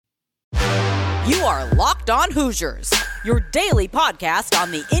You are Locked On Hoosiers, your daily podcast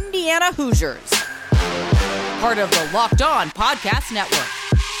on the Indiana Hoosiers. Part of the Locked On Podcast Network,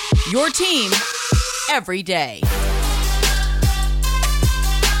 your team every day.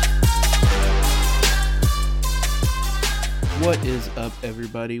 What is up,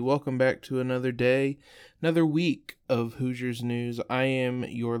 everybody? Welcome back to another day, another week of Hoosiers news. I am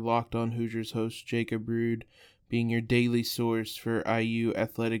your Locked On Hoosiers host, Jacob Rude, being your daily source for IU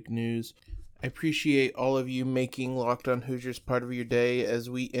athletic news. I appreciate all of you making Locked On Hoosiers part of your day as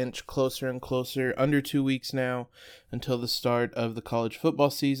we inch closer and closer, under 2 weeks now, until the start of the college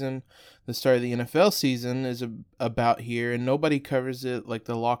football season. The start of the NFL season is about here, and nobody covers it like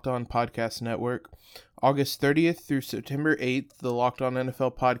the Locked On Podcast Network. August 30th through September 8th, the Locked On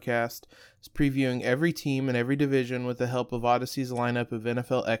NFL podcast is previewing every team and every division with the help of Odyssey's lineup of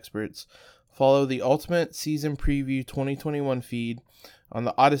NFL experts. Follow the Ultimate Season Preview 2021 feed on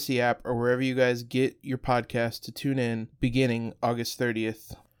the Odyssey app or wherever you guys get your podcast to tune in beginning August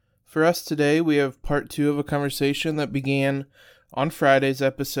 30th. For us today, we have part 2 of a conversation that began on Friday's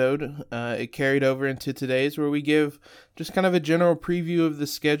episode. It carried over into today's, where we give just kind of a general preview of the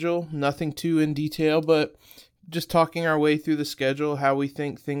schedule, nothing too in detail, but just talking our way through the schedule, how we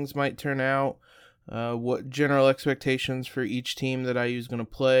think things might turn out, what general expectations for each team that IU is going to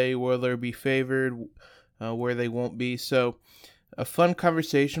play, where they'll be favored, where they won't be. So a fun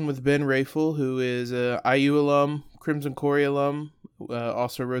conversation with Ben Rayful, who is a IU alum, Crimson Corey alum,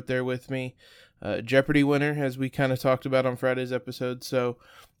 also wrote there with me. Jeopardy winner, as we kind of talked about on Friday's episode. So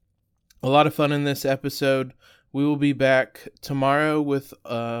a lot of fun in this episode. We will be back tomorrow with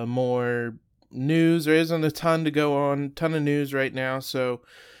more news. There isn't a ton to go on, ton of news right now, so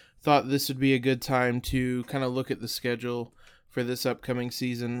thought this would be a good time to kind of look at the schedule for this upcoming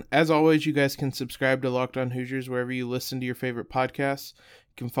season. As always, you guys can subscribe to Locked On Hoosiers wherever you listen to your favorite podcasts.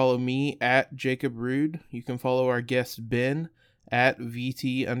 You can follow me at Jacob Rude. You can follow our guest Ben at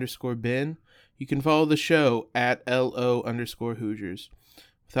VT_Ben. You can follow the show at LO_Hoosiers.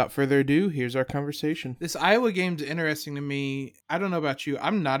 Without further ado, here's our conversation. This Iowa game's interesting to me. I don't know about you.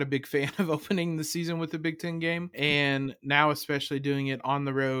 I'm not a big fan of opening the season with a Big Ten game, and now especially doing it on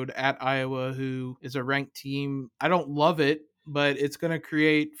the road at Iowa, who is a ranked team. I don't love it, but it's going to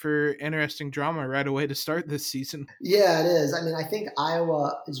create for interesting drama right away to start this season. Yeah, it is. I mean, I think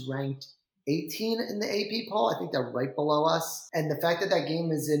Iowa is ranked 18 in the AP poll. I think they're right below us. And the fact that that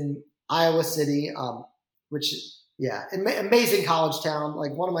game is in Iowa City, which, yeah, amazing college town,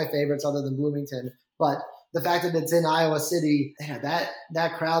 like one of my favorites other than Bloomington. But the fact that it's in Iowa City,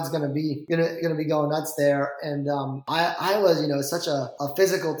 that crowd's gonna be going nuts there. And Iowa, is such a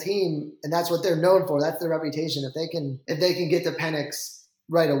physical team, and that's what they're known for. That's their reputation. If they can get to Penix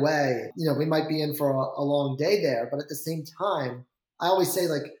right away, we might be in for a long day there. But at the same time, I always say,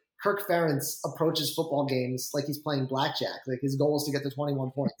 like, Kirk Ferentz approaches football games like he's playing blackjack. Like, his goal is to get to 21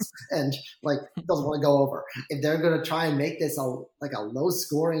 points and doesn't want to go over. If they're going to try and make this a low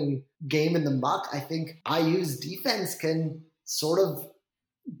scoring game in the muck, I think IU's defense can sort of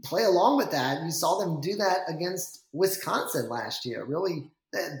play along with that. You saw them do that against Wisconsin last year. Really,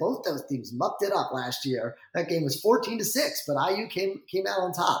 both those teams mucked it up last year. That game was 14-6, but IU came out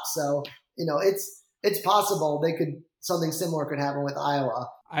on top. So, it's possible something similar could happen with Iowa.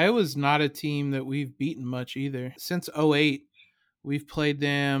 Iowa's not a team that we've beaten much either. Since 2008, we've played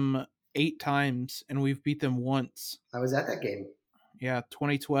them 8 times, and we've beat them once. I was at that game. Yeah,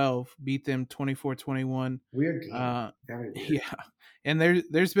 2012, beat them 24-21. Weird game. Very weird. Yeah, and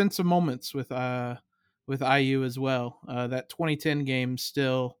there's been some moments with IU as well. That 2010 game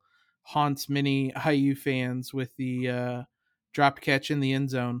still haunts many IU fans with the dropped catch in the end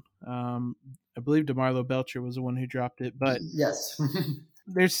zone. I believe DeMarlo Belcher was the one who dropped it, but yes.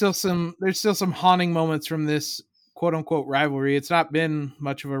 There's still some haunting moments from this quote unquote rivalry. It's not been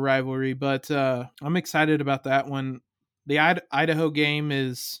much of a rivalry, but I'm excited about that one. The Idaho game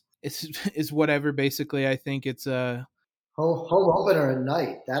is whatever. Basically, I think it's a home opener at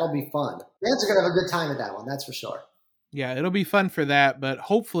night. That'll be fun. Fans are gonna have a good time at that one. That's for sure. Yeah, it'll be fun for that, but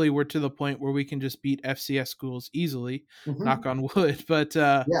hopefully we're to the point where we can just beat FCS schools easily. Mm-hmm. Knock on wood. But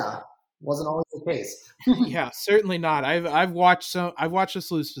yeah. Wasn't always the case. Yeah, certainly not. I've watched us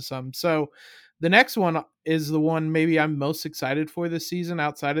lose to some. So the next one is the one maybe I'm most excited for this season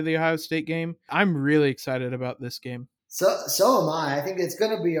outside of the Ohio State game. I'm really excited about this game. So am I. I think it's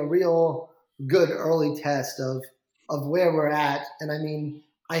going to be a real good early test of where we're at. And I mean,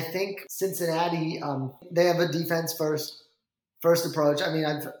 I think Cincinnati, they have a defense first approach. I mean,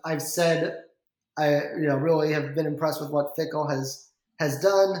 I've said I really have been impressed with what Fickell has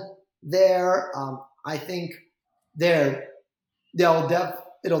done there. I think it'll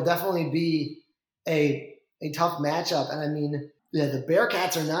definitely be a tough matchup. And I mean, yeah, the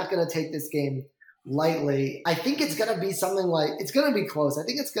Bearcats are not going to take this game lightly. I think it's going to be something like, it's going to be close. I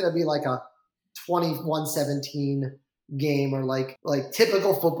think it's going to be like a 21-17 game, or like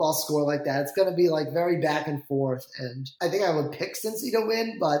typical football score like that. It's going to be like very back and forth. And I think I would pick Cincy to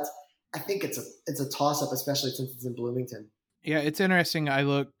win, but I think it's a toss up, especially since it's in Bloomington. Yeah, it's interesting. I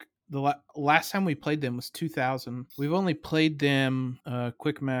look, the last time we played them was 2000. We've only played them,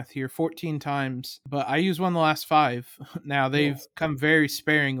 quick math here, 14 times, but IU's won the last 5. Now they've come very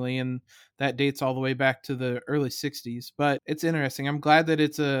sparingly, and that dates all the way back to the early 60s. But it's interesting. I'm glad that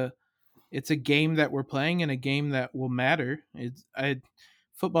it's a game that we're playing and a game that will matter.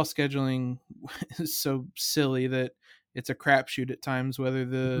 Football scheduling is so silly that it's a crapshoot at times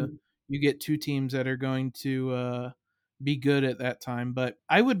whether you get 2 teams that are going to be good at that time. But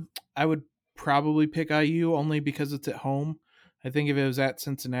I would probably pick IU only because it's at home. I think if it was at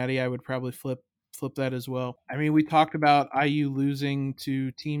Cincinnati, I would probably flip that as well. I mean, we talked about IU losing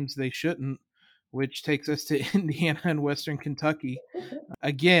to teams they shouldn't, which takes us to Indiana and Western Kentucky.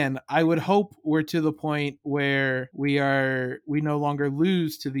 Again, I would hope we're to the point where we no longer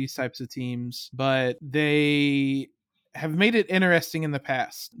lose to these types of teams, but they have made it interesting in the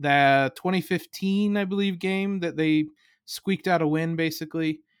past. The 2015, I believe, game that they squeaked out a win,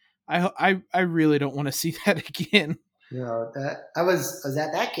 basically. I really don't want to see that again. That I was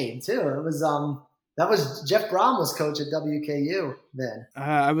at that game too. It was that was Jeff Brom was coach at WKU then.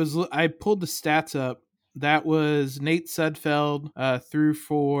 I pulled the stats up. That was Nate Sudfeld threw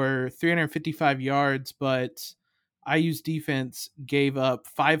for 355 yards, but IU's defense gave up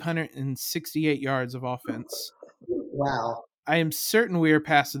 568 yards of offense. Wow. I am certain we are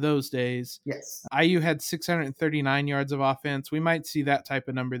past those days. Yes. IU had 639 yards of offense. We might see that type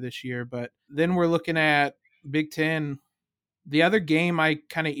of number this year, but then we're looking at Big Ten. The other game I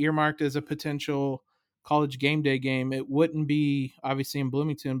kind of earmarked as a potential college game day game, it wouldn't be obviously in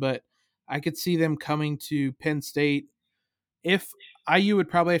Bloomington, but I could see them coming to Penn State. If IU would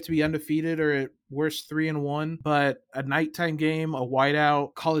probably have to be undefeated or at worst 3-1, but a nighttime game, a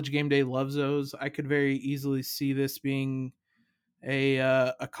whiteout, college game day loves those. I could very easily see this being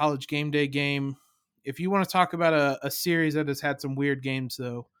a college game day game. If you want to talk about a series that has had some weird games,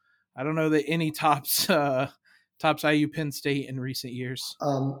 though, I don't know that any tops IU Penn State in recent years.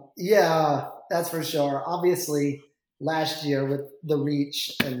 Yeah, that's for sure. Obviously, last year with the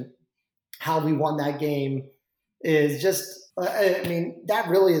reach and how we won that game is just, I mean, that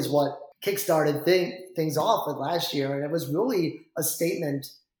really is what kickstarted things off with last year. And it was really a statement,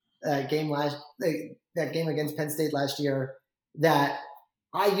 that game against Penn State last year, that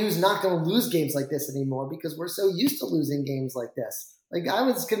IU's not going to lose games like this anymore because we're so used to losing games like this. Like, I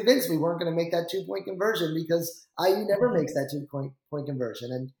was convinced we weren't going to make that 2-point conversion because IU never makes that 2-point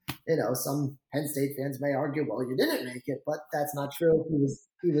conversion. And, some Penn State fans may argue, well, you didn't make it, but that's not true.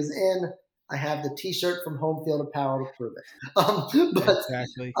 He was in. I have the T-shirt from Home Field of Power to prove it. But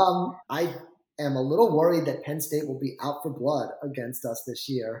exactly. I am a little worried that Penn State will be out for blood against us this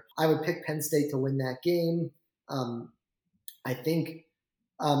year. I would pick Penn State to win that game. I think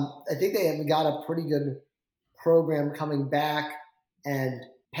they have got a pretty good program coming back, and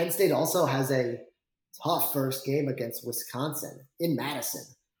Penn State also has a tough first game against Wisconsin in Madison.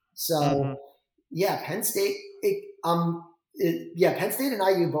 So, yeah, Penn State. Penn State and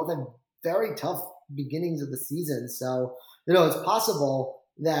IU both have very tough beginnings of the season. So, it's possible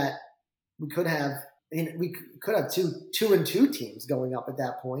that we could have 2-2 teams going up at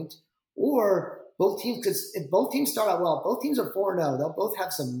that point, or both teams, because if both teams start out well, both teams are 4-0. They'll both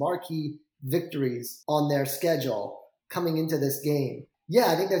have some marquee victories on their schedule coming into this game.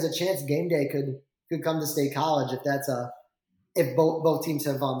 Yeah, I think there's a chance game day could come to State College if both teams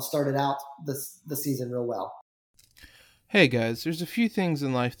have started out the season real well. Hey guys, there's a few things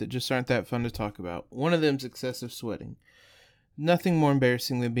in life that just aren't that fun to talk about. One of them's excessive sweating. Nothing more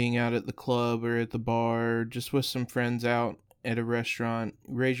embarrassing than being out at the club or at the bar, or just with some friends out at a restaurant,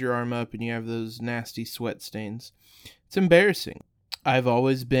 raise your arm up and you have those nasty sweat stains. It's embarrassing. I've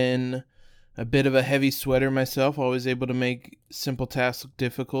always been a bit of a heavy sweater myself, always able to make simple tasks look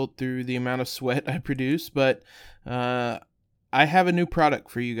difficult through the amount of sweat I produce, but I have a new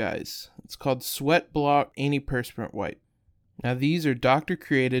product for you guys. It's called Sweat Block Antiperspirant Wipe. Now these are doctor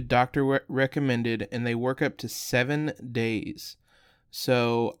created, doctor recommended, and they work up to 7 days.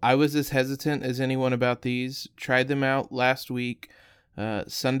 So I was as hesitant as anyone about these. Tried them out last week,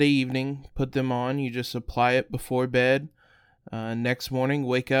 Sunday evening, put them on. You just apply it before bed. Next morning,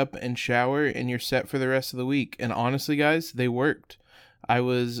 wake up and shower, and you're set for the rest of the week. And honestly, guys, they worked. I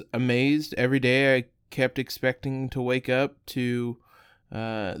was amazed. Every day I kept expecting to wake up to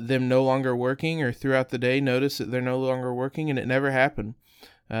them no longer working, or throughout the day notice that they're no longer working, and it never happened.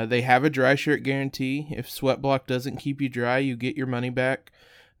 They have a dry shirt guarantee. If Sweatblock doesn't keep you dry, you get your money back.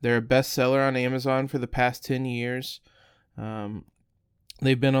 They're a bestseller on Amazon for the past 10 years.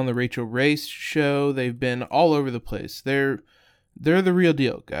 They've been on the Rachel Ray show. They've been all over the place. They're the real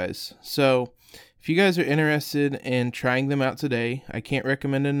deal, guys. So if you guys are interested in trying them out today, I can't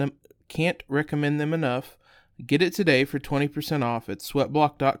recommend them enough. Get it today for 20% off at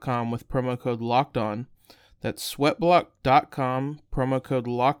sweatblock.com with promo code LOCKEDON. That's sweatblock.com, promo code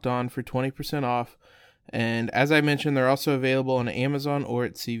LOCKEDON for 20% off. And as I mentioned, they're also available on Amazon or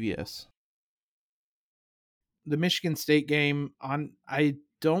at CVS. The Michigan State game, I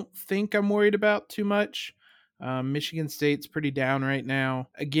don't think I'm worried about too much. Michigan State's pretty down right now.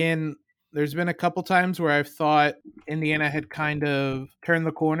 Again, there's been a couple times where I've thought Indiana had kind of turned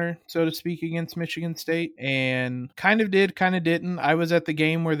the corner, so to speak, against Michigan State, and kind of did, kind of didn't. I was at the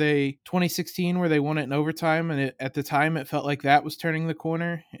game 2016, where they won it in overtime, and at the time it felt like that was turning the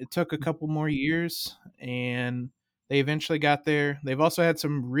corner. It took a couple more years, and they eventually got there. They've also had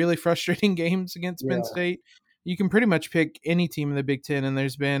some really frustrating games against Penn State. You can pretty much pick any team in the Big Ten, and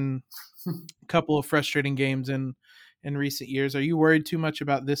there's been a couple of frustrating games in recent years. Are you worried too much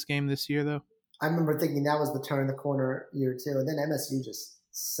about this game this year, though? I remember thinking that was the turn the corner year too, and then MSU just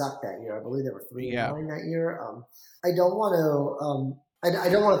sucked that year. I believe they were 3-9 that year. I don't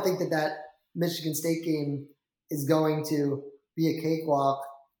want to think that Michigan State game is going to be a cakewalk,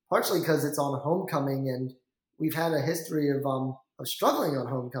 partially because it's on homecoming, and we've had a history of struggling on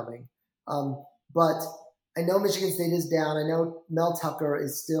homecoming. But I know Michigan State is down. I know Mel Tucker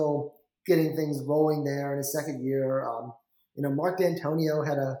is still getting things rolling there in his second year. Mark D'Antonio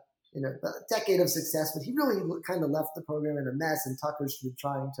had a decade of success, but he really kind of left the program in a mess, and Tucker's been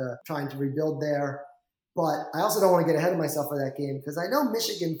trying to rebuild there. But I also don't want to get ahead of myself for that game, because I know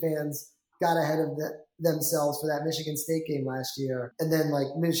Michigan fans got ahead of themselves for that Michigan State game last year, and then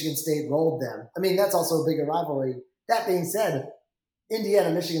Michigan State rolled them. I mean, that's also a bigger rivalry. That being said,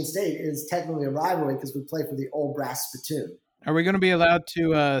 Indiana-Michigan State is technically a rivalry because we play for the old brass spittoon. Are we going to be allowed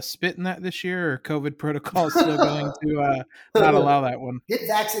to spit in that this year, or COVID protocol is still going to not allow that one? Get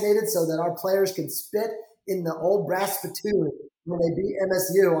vaccinated so that our players can spit in the old brass spittoon when they beat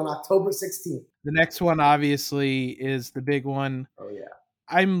MSU on October 16th. The next one, obviously, is the big one. Oh, yeah.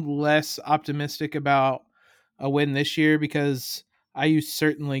 I'm less optimistic about a win this year because IU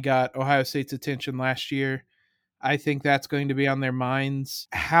certainly got Ohio State's attention last year. I think that's going to be on their minds.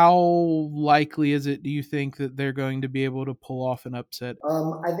 How likely is it, do you think, that they're going to be able to pull off an upset?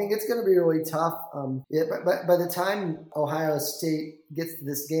 I think it's going to be really tough. But by the time Ohio State gets to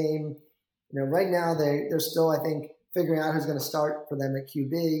this game, right now they're still, I think, figuring out who's going to start for them at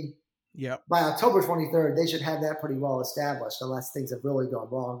QB. Yep. By October 23rd, they should have that pretty well established, unless things have really gone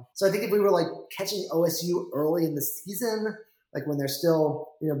wrong. So I think if we were catching OSU early in the season, when they're still,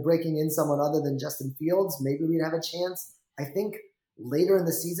 breaking in someone other than Justin Fields, maybe we'd have a chance. I think later in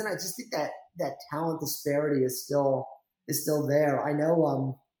the season, I just think that talent disparity is still there. I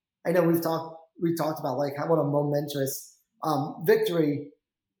know we've talked about what a momentous victory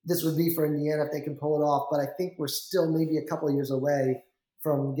this would be for Indiana if they can pull it off, but I think we're still maybe a couple of years away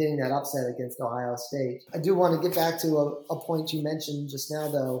from getting that upset against Ohio State. I do want to get back to a point you mentioned just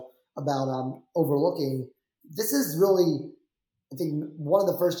now, though, about overlooking. This is really, I think, one of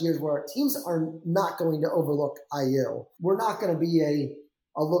the first years where teams are not going to overlook IU. We're not going to be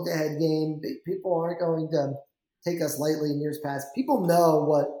a look-ahead game. People aren't going to take us lightly in years past. People know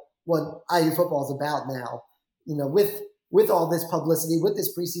what IU football is about now. With all this publicity, with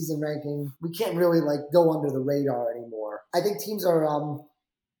this preseason ranking, we can't really go under the radar anymore. I think teams are.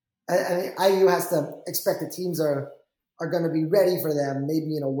 IU has to expect that teams are going to be ready for them,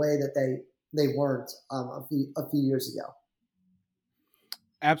 maybe in a way that they weren't a few years ago.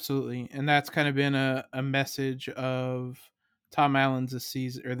 Absolutely. And that's kind of been a message of Tom Allen's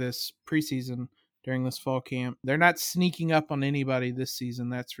this preseason during this fall camp. They're not sneaking up on anybody this season,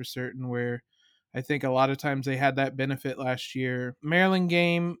 that's for certain, where I think a lot of times they had that benefit last year. Maryland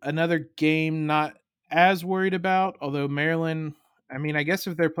game, another game not as worried about, although Maryland, I guess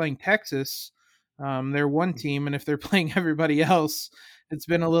if they're playing Texas, they're one team, and if they're playing everybody else, it's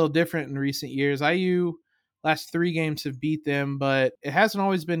been a little different in recent years. IU last 3 games have beat them, but it hasn't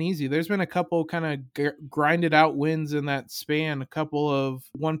always been easy. There's been a couple kind of grinded out wins in that span, a couple of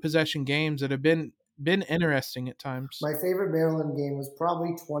one possession games that have been interesting at times. My favorite Maryland game was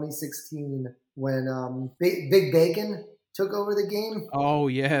probably 2016 when Big Bacon took over the game. Oh,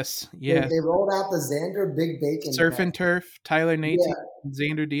 yes. They rolled out the Xander Big Bacon. Surf and Turf, Tyler Nate,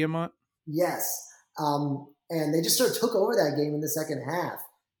 Xander Diamont. Yes. And And they just sort of took over that game in the second half.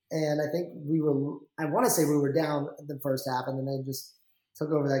 And I think I want to say we were down the first half, and then they just took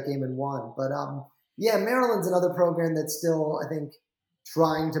over that game and won. But yeah, Maryland's another program that's still, I think,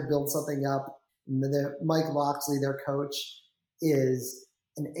 trying to build something up. Mike Locksley, their coach, is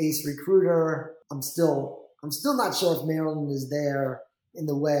an ace recruiter. I'm still not sure if Maryland is there in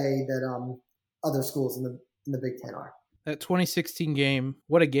the way that other schools in the Big Ten are. That 2016 game,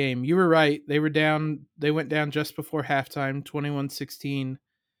 what a game. You were right. They went down just before halftime, 21-16,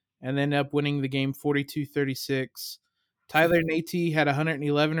 and then ended up winning the game 42-36. Tyler Nate had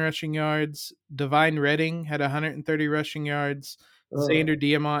 111 rushing yards. Divine Redding had 130 rushing yards. Xander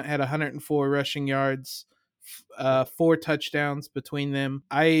Diamont had 104 rushing yards, 4 touchdowns between them.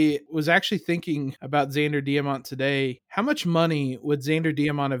 I was actually thinking about Xander Diamont today. How much money would Xander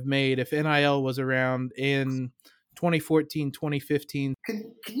Diamont have made if NIL was around in 2014, 2015?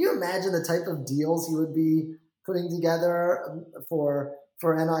 Can you imagine the type of deals he would be putting together for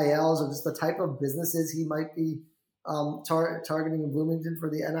NILs, or just the type of businesses he might be targeting in Bloomington for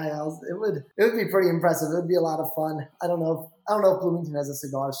the NILs? It would be pretty impressive. It would be a lot of fun. I don't know if Bloomington has a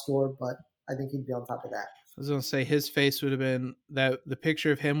cigar store, but I think he'd be on top of that. I was going to say his face would have been that the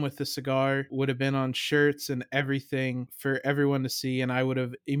picture of him with the cigar would have been on shirts and everything for everyone to see, and I would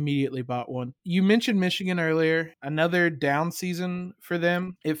have immediately bought one. You mentioned Michigan earlier, another down season for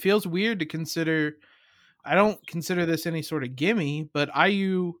them. It feels weird to consider. I don't consider this any sort of gimme, but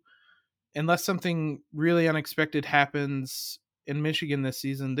IU, unless something really unexpected happens in Michigan this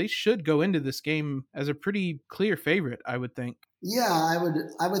season, they should go into this game as a pretty clear favorite, I would think. Yeah,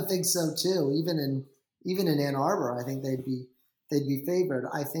 I would think so too. Even in Ann Arbor, I think they'd be favored.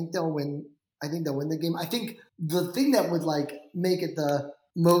 I think they'll win the game. I think the thing that would make it the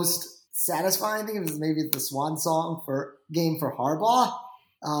most satisfying thing is maybe the swan song for Harbaugh.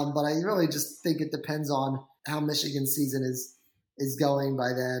 But I really just think it depends on how Michigan's season is going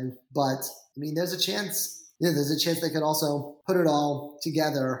by then. But I mean, there's a chance they could also put it all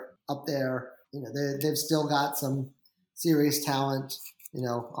together up there. They've still got some serious talent.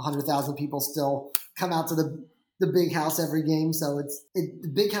 100,000 people still come out to the Big House every game. So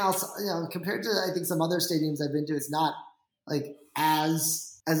the Big House, compared to I think some other stadiums I've been to, it's not like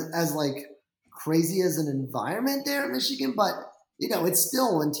as crazy as an environment there in Michigan, but it's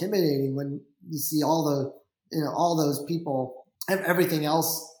still intimidating when you see all those people, everything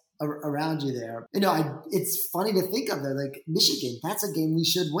else around you there. It's funny to think of it, Michigan, that's a game we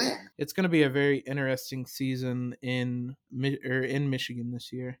should win. It's going to be a very interesting season in Michigan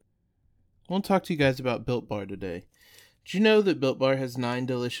this year. I want to talk to you guys about Built Bar today. Did you know that Built Bar has 9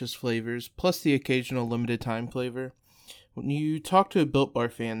 delicious flavors, plus the occasional limited time flavor? When you talk to a Built Bar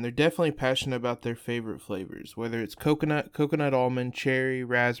fan, they're definitely passionate about their favorite flavors, whether it's coconut almond, cherry,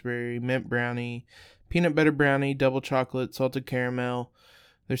 raspberry, mint brownie, peanut butter brownie, double chocolate, salted caramel.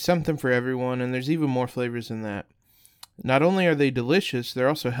 There's something for everyone, and there's even more flavors than that. Not only are they delicious, they're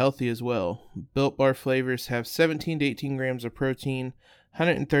also healthy as well. Built Bar flavors have 17 to 18 grams of protein,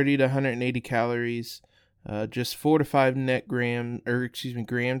 130 to 180 calories, just 4 to 5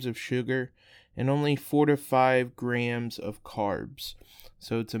 grams of sugar, and only 4 to 5 grams of carbs.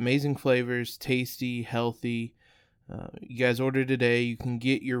 So it's amazing flavors, tasty, healthy. You guys order today. You can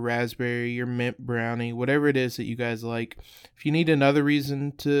get your raspberry, your mint brownie, whatever it is that you guys like. If you need another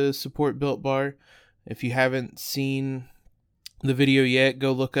reason to support Built Bar, if you haven't seen the video yet,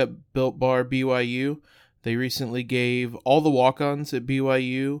 go look up Built Bar BYU. They recently gave all the walk-ons at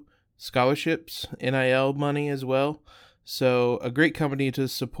BYU scholarships, NIL money as well. So a great company to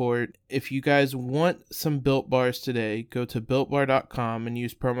support. If you guys want some Built Bars today, go to BuiltBar.com and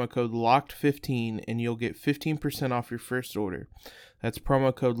use promo code LOCKED15 and you'll get 15% off your first order. That's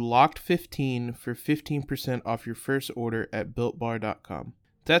promo code LOCKED15 for 15% off your first order at BuiltBar.com.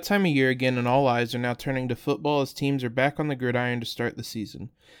 It's that time of year again, and all eyes are now turning to football as teams are back on the gridiron to start the season.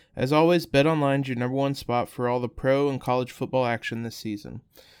 As always, BetOnline is your number one spot for all the pro and college football action this season.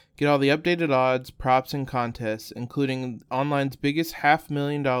 Get all the updated odds, props, and contests, including online's biggest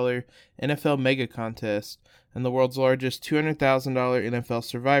 $500,000 NFL Mega Contest and the world's largest $200,000 NFL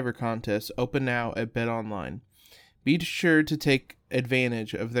Survivor Contest, open now at BetOnline. Be sure to take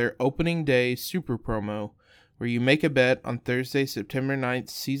advantage of their opening day super promo, where you make a bet on Thursday, September 9th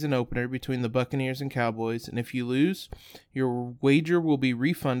season opener between the Buccaneers and Cowboys, and if you lose, your wager will be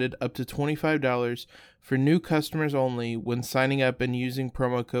refunded up to $25 for new customers only when signing up and using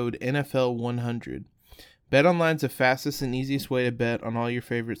promo code NFL100. BetOnline's the fastest and easiest way to bet on all your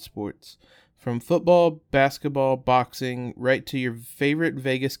favorite sports. From football, basketball, boxing, right to your favorite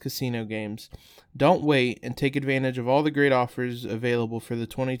Vegas casino games. Don't wait and take advantage of all the great offers available for the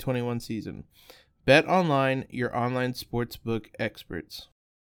 2021 season. Bet Online, your online sportsbook experts.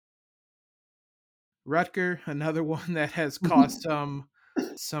 Rutger, another one that has caused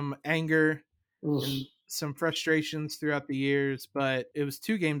some anger and some frustrations throughout the years, but it was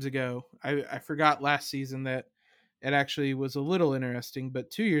 2 games ago. I forgot last season that it actually was a little interesting,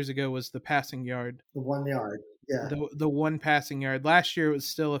 but 2 years ago was the passing yard. The 1 yard. Yeah. The one passing yard. Last year it was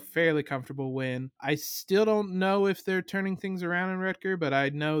still a fairly comfortable win. I still don't know if they're turning things around in Rutger, but I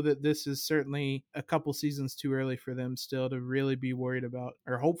know that this is certainly a couple seasons too early for them still to really be worried about,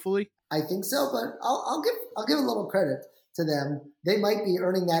 or hopefully. I think so, but I'll give a little credit to them. They might be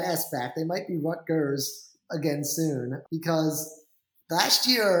earning that S back. They might be Rutgers again soon, because last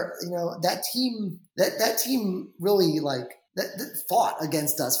year, that team really that fought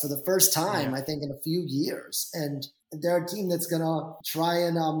against us for the first time, I think, in a few years. And they're a team that's going to try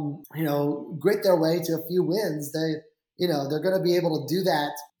and, grit their way to a few wins. They're going to be able to do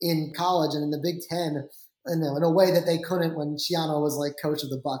that in college and in the Big Ten, in a way that they couldn't when Schiano was coach of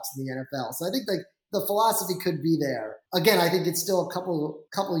the Bucks in the NFL. So I think the philosophy could be there. Again, I think it's still a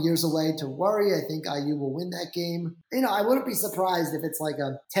couple years away to worry. I think IU will win that game. I wouldn't be surprised if it's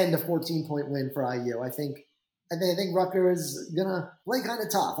a 10 to 14 point win for IU. I think Rutgers is going to play kind of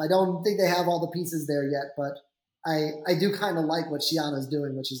tough. I don't think they have all the pieces there yet, but I do kind of like what Schiano's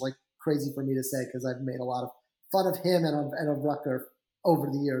doing, which is crazy for me to say because I've made a lot of fun of him and of Rutgers over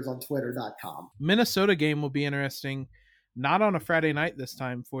the years on Twitter.com. Minnesota game will be interesting. Not on a Friday night this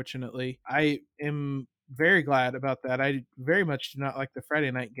time, fortunately. I am very glad about that. I very much do not like the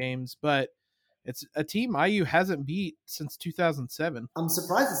Friday night games, but it's a team IU hasn't beat since 2007. I'm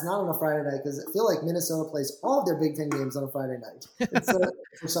surprised it's not on a Friday night because I feel like Minnesota plays all of their Big Ten games on a Friday night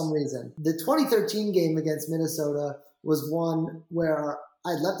for some reason. The 2013 game against Minnesota was one where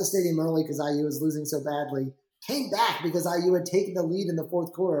I left the stadium early because IU was losing so badly. Came back because IU had taken the lead in the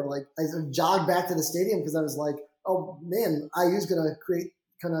fourth quarter. I jogged back to the stadium because I was like, oh man, IU's going to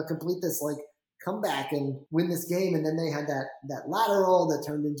complete this comeback and win this game. And then they had that lateral that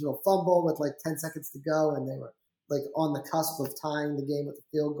turned into a fumble with 10 seconds to go. And they were on the cusp of tying the game with a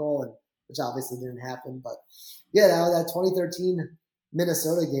field goal, and which obviously didn't happen. But yeah, that 2013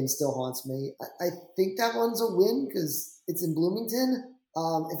 Minnesota game still haunts me. I think that one's a win because it's in Bloomington.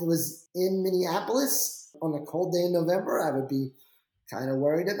 If it was in Minneapolis on a cold day in November, I would be kind of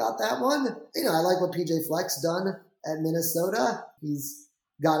worried about that one. I like what PJ Fleck's done at Minnesota. He's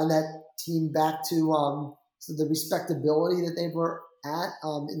gotten that team back to the respectability that they were at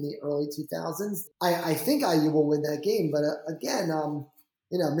in the early 2000s. I think IU will win that game, but again,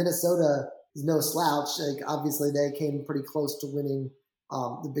 Minnesota is no slouch. Obviously, they came pretty close to winning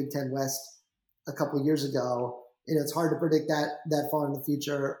the Big Ten West a couple of years ago. It's hard to predict that far in the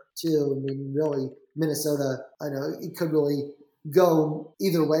future too. I mean, really, Minnesota, I know it could really go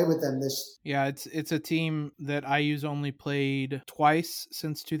either way with them this. Yeah, it's a team that IU's only played twice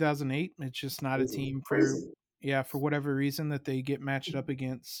since 2008. It's just not a team for whatever reason that they get matched up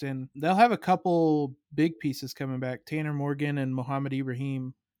against. And they'll have a couple big pieces coming back, Tanner Morgan and Mohamed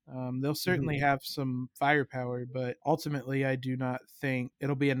Ibrahim. They'll certainly have some firepower, but ultimately I do not think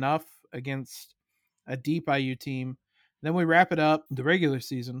it'll be enough against a deep IU team. Then we wrap it up, the regular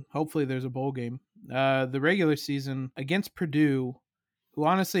season. Hopefully there's a bowl game. The regular season against Purdue, who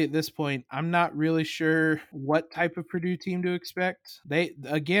honestly at this point, I'm not really sure what type of Purdue team to expect.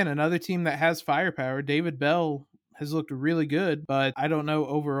 Again, another team that has firepower. David Bell has looked really good, but I don't know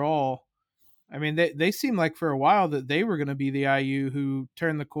overall. I mean, they seem like for a while that they were going to be the IU who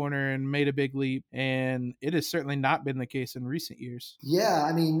turned the corner and made a big leap, and it has certainly not been the case in recent years. Yeah,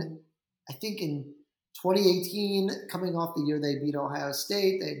 I mean, I think in 2018, coming off the year they beat Ohio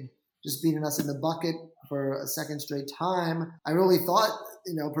State, they'd just beaten us in the bucket for a second straight time. I really thought,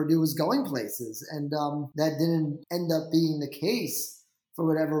 Purdue was going places, and that didn't end up being the case for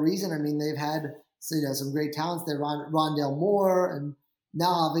whatever reason. I mean, they've had some great talents there, Rondale Moore, and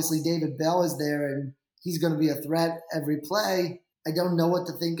now obviously David Bell is there, and he's going to be a threat every play. I don't know what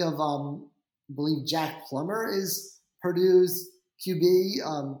to think of. I believe Jack Plummer is Purdue's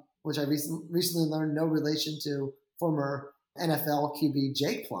QB, which I recently learned no relation to former NFL QB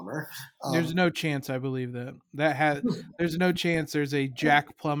Jake Plummer. There's no chance I believe that. There's no chance there's a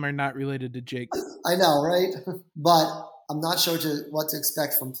Jack Plummer not related to Jake. I know, right? But I'm not sure what to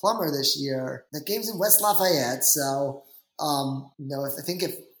expect from Plummer this year. The game's in West Lafayette, so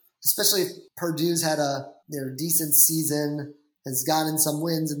especially if Purdue's had a decent season, has gotten some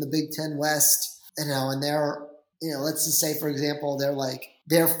wins in the Big Ten West, and they're let's just say, for example,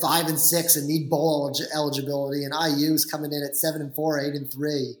 they're 5-6 and need bowl eligibility, and IU's coming in at 7-4,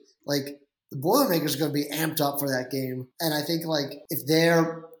 8-3. The Boilermakers are going to be amped up for that game, and I think if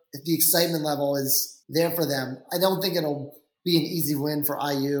they're if the excitement level is there for them. I don't think it'll be an easy win for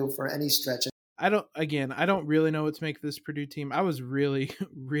IU for any stretch. I don't really know what to make of this Purdue team. I was really,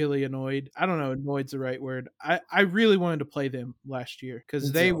 really annoyed. I don't know, annoyed's the right word. I really wanted to play them last year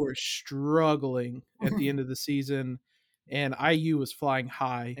because they were struggling at the end of the season, and IU was flying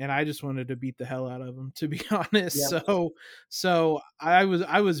high, and I just wanted to beat the hell out of them, to be honest. Yeah. So I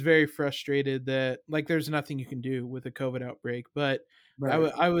was very frustrated that, like, there's nothing you can do with a COVID outbreak, but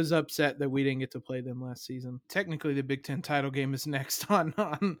right. I was upset that we didn't get to play them last season. Technically, the Big Ten title game is next on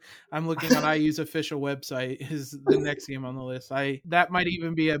I'm looking on IU's official website is the next game on the list. That might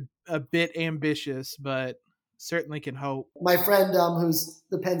even be a bit ambitious, but certainly can hope. My friend, who's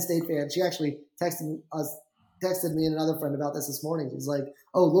the Penn State fan, she actually texted me and another friend about this morning. He's like,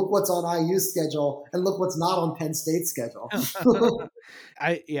 "Oh, look what's on IU's schedule and look what's not on Penn State's schedule."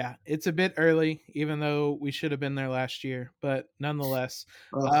 It's a bit early, even though we should have been there last year, but nonetheless.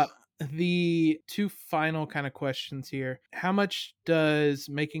 The two final kind of questions here. How much does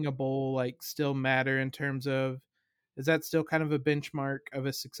making a bowl still matter in terms of, is that still kind of a benchmark of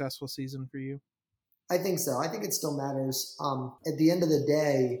a successful season for you? I think so. I think it still matters. At the end of the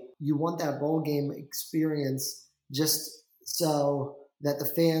day, you want that bowl game experience just so that the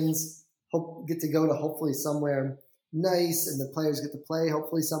fans get to go to hopefully somewhere nice and the players get to play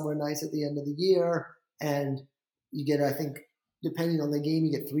hopefully somewhere nice at the end of the year. And you get, I think, depending on the game,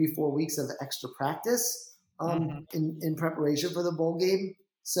 you get 3-4 weeks of extra practice in preparation for the bowl game.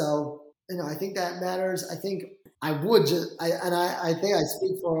 So, I think that matters. I think I would I think I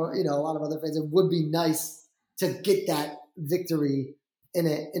speak for, a lot of other fans. It would be nice to get that victory in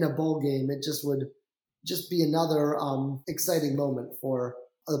a bowl game. It just would just be another exciting moment for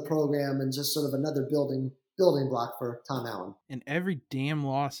the program and just sort of another building block for Tom Allen. And every damn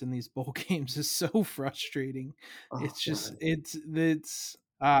loss in these bowl games is so frustrating. It's just,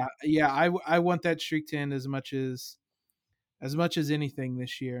 I want that streak to end as much as anything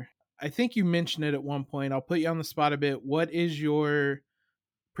this year. I think you mentioned it at one point. I'll put you on the spot a bit. What is your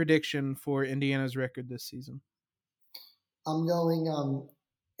prediction for Indiana's record this season? I'm going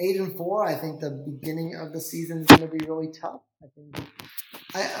 8-4. I think the beginning of the season is going to be really tough. I think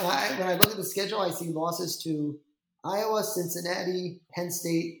when I look at the schedule, I see losses to Iowa, Cincinnati, Penn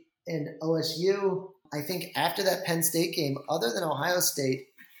State, and OSU. I think after that Penn State game, other than Ohio State,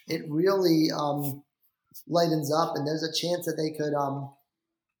 it really lightens up, and there's a chance that they could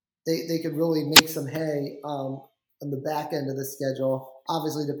they could really make some hay on the back end of the schedule.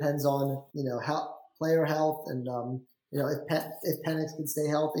 Obviously, depends on player health and if Penix can stay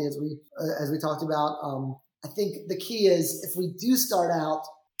healthy, as we talked about. I think the key is if we do start out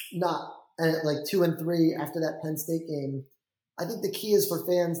not at 2-3 after that Penn State game, I think the key is for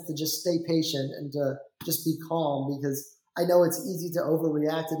fans to just stay patient and to just be calm, because I know it's easy to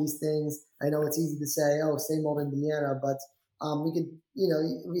overreact to these things. I know it's easy to say, "Oh, same old Indiana," but we could,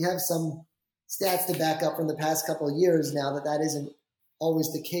 we have some stats to back up from the past couple of years now that isn't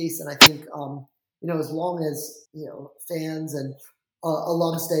always the case. And I think, as long as, fans and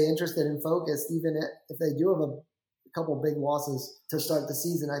alums stay interested and focused, even if they do have a couple of big losses to start the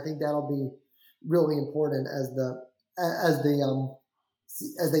season, I think that'll be really important as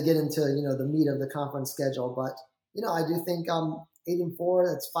they get into, the meat of the conference schedule. But, I do think 8-4,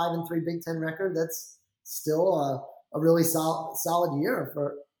 that's 5-3 Big Ten record. That's still a really solid year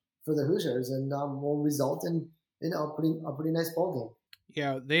for the Hoosiers, and will result in a pretty nice bowl game.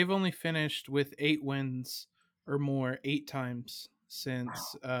 Yeah, they've only finished with 8 wins or more 8 times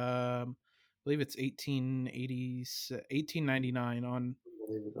since I believe it's 1899 on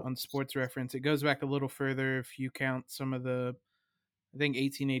Sports Reference. It goes back a little further if you count some of the, I think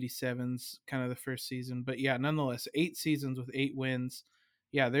 1887's kind of the first season, but yeah, nonetheless, 8 seasons with 8 wins.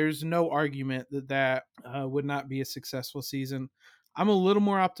 Yeah, there's no argument that would not be a successful season. I'm a little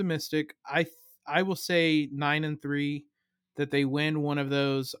more optimistic. I will say 9-3, that they win one of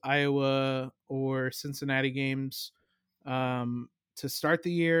those Iowa or Cincinnati games to start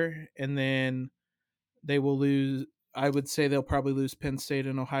the year, and then they will lose. I would say they'll probably lose Penn State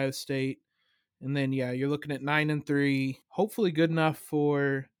and Ohio State. And then, yeah, you're looking at 9-3, hopefully good enough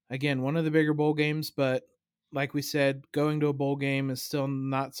for, again, one of the bigger bowl games, but like we said, going to a bowl game is still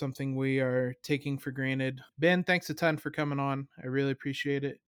not something we are taking for granted. Ben, thanks a ton for coming on. I really appreciate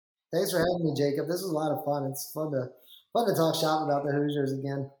it. Thanks for having me, Jacob. This was a lot of fun. It's fun to talk shop about the Hoosiers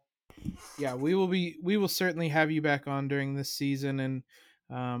again. Yeah, we will certainly have you back on during this season, and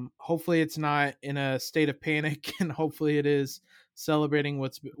hopefully it's not in a state of panic, and hopefully it is celebrating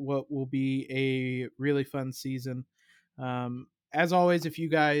what will be a really fun season. As always, if you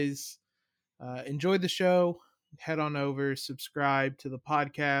guys enjoyed the show, head on over, subscribe to the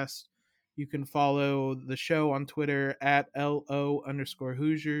podcast. You can follow the show on Twitter at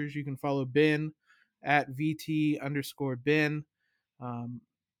LO_Hoosiers. You can follow Ben at VT_Ben.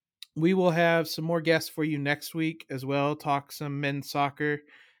 We will have some more guests for you next week as well. Talk some men's soccer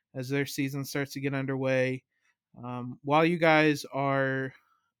as their season starts to get underway. While you guys are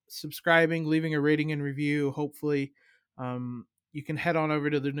subscribing, leaving a rating and review, hopefully you can head on over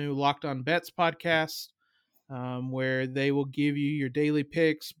to the new Locked On Bets podcast, where they will give you your daily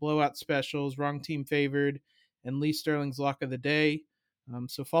picks, blowout specials, wrong team favored, and Lee Sterling's lock of the day.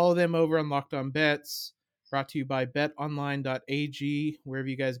 So follow them over on Locked On Bets, brought to you by betonline.ag, wherever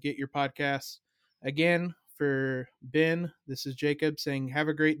you guys get your podcasts. Again, for Ben, this is Jacob saying have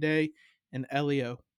a great day, and Elio.